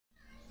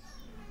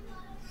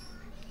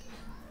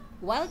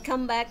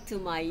Welcome back to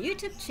my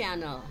YouTube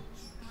channel.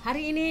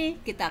 Hari ini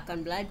kita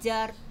akan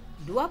belajar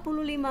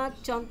 25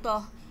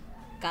 contoh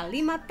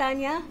kalimat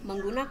tanya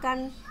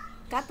menggunakan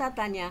kata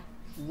tanya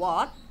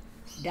what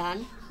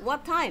dan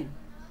what time.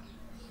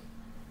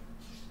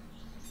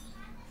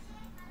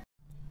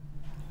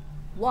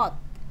 What?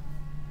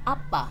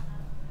 Apa?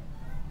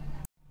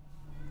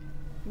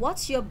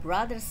 What's your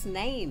brother's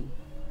name?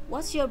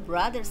 What's your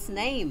brother's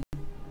name?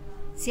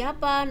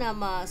 Siapa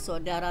nama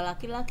saudara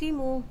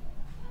laki-lakimu?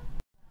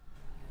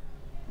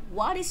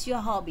 What is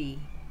your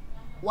hobby?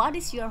 What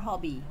is your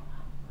hobby?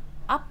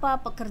 Apa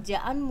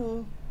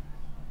pekerjaanmu?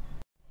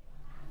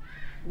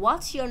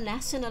 What's your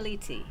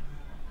nationality?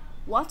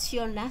 What's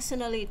your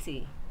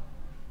nationality?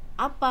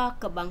 Apa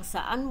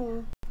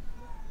kebangsaanmu?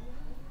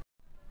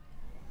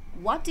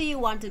 What do you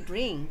want to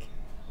drink?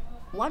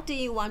 What do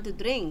you want to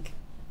drink?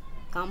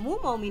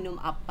 Kamu mau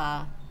minum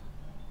apa?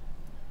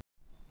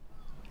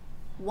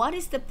 What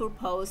is the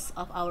purpose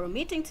of our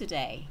meeting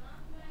today?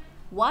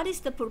 What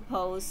is the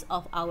purpose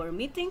of our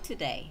meeting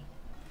today?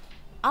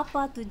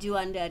 Apa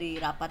tujuan dari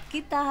rapat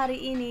kita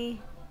hari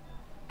ini?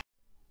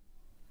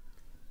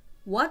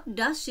 What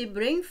does she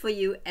bring for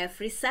you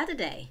every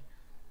Saturday?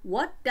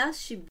 What does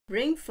she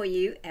bring for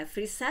you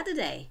every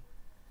Saturday?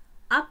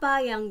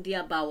 Apa yang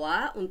dia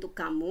bawa untuk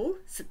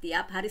kamu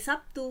setiap hari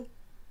Sabtu?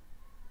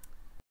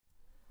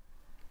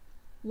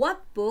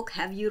 What book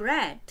have you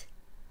read?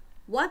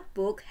 What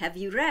book have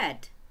you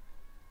read?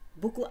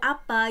 Buku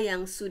apa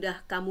yang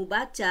sudah kamu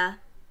baca?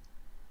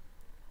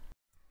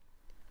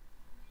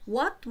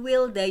 What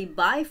will they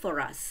buy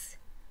for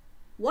us?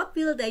 What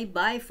will they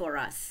buy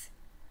for us?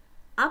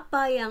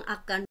 Apa yang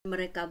akan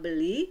mereka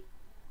beli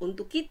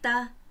untuk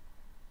kita?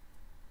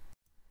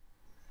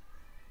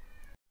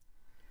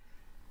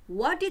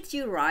 What did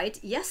you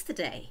write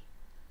yesterday?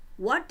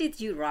 What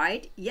did you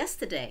write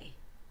yesterday?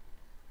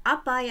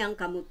 Apa yang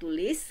kamu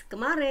tulis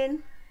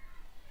kemarin?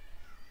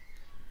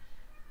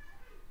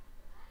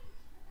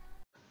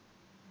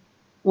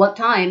 What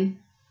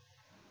time?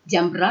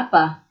 Jam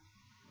berapa?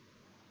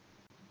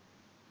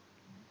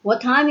 What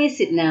time is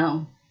it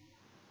now?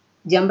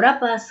 Jam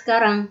berapa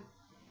sekarang?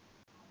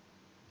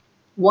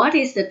 What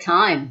is the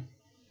time?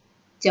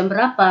 Jam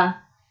berapa?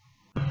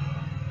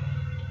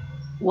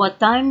 What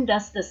time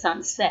does the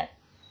sun set?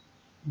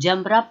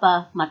 Jam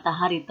berapa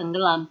matahari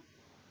tenggelam?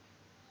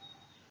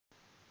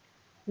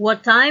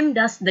 What time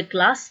does the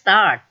class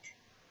start?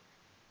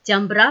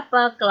 Jam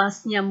berapa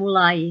kelasnya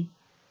mulai?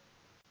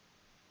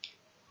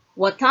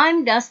 What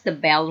time does the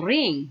bell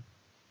ring?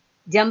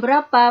 Jam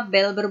berapa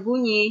bel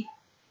berbunyi?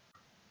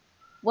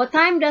 What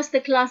time does the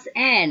class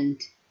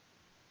end?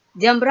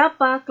 Jam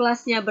berapa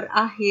kelasnya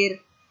berakhir?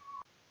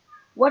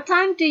 What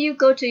time do you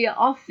go to your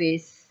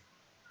office?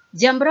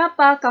 Jam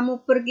berapa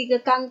kamu pergi ke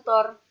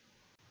kantor?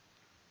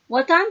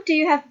 What time do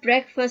you have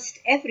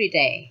breakfast every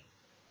day?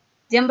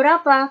 Jam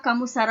berapa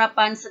kamu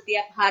sarapan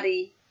setiap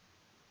hari?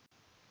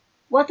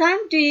 What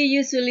time do you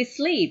usually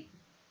sleep?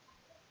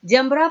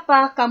 Jam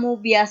berapa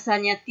kamu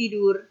biasanya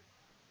tidur?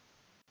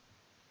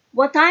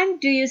 What time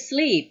do you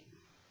sleep?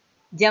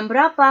 Jam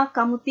berapa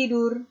kamu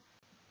tidur?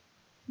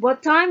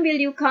 What time will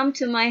you come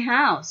to my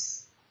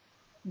house?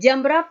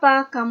 Jam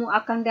berapa kamu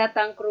akan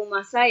datang ke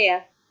rumah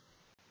saya?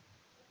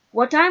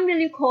 What time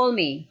will you call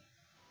me?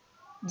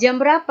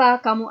 Jam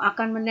berapa kamu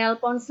akan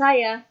menelpon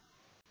saya?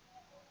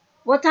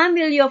 What time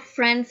will your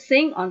friends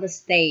sing on the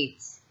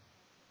stage?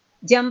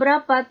 Jam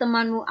berapa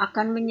temanmu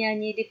akan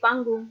menyanyi di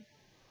panggung?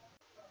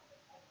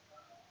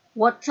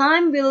 What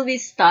time will we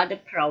start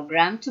the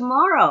program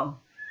tomorrow?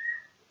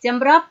 Jam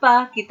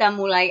berapa kita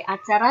mulai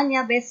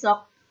acaranya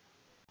besok?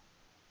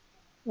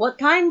 What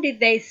time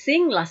did they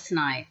sing last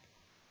night?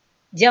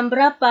 Jam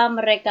berapa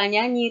mereka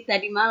nyanyi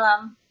tadi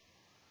malam?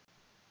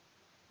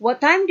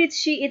 What time did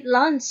she eat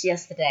lunch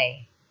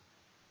yesterday?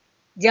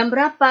 Jam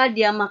berapa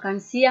dia makan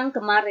siang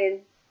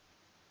kemarin?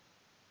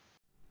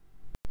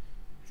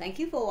 Thank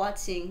you for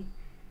watching.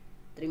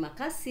 Terima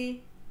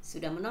kasih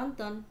sudah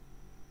menonton.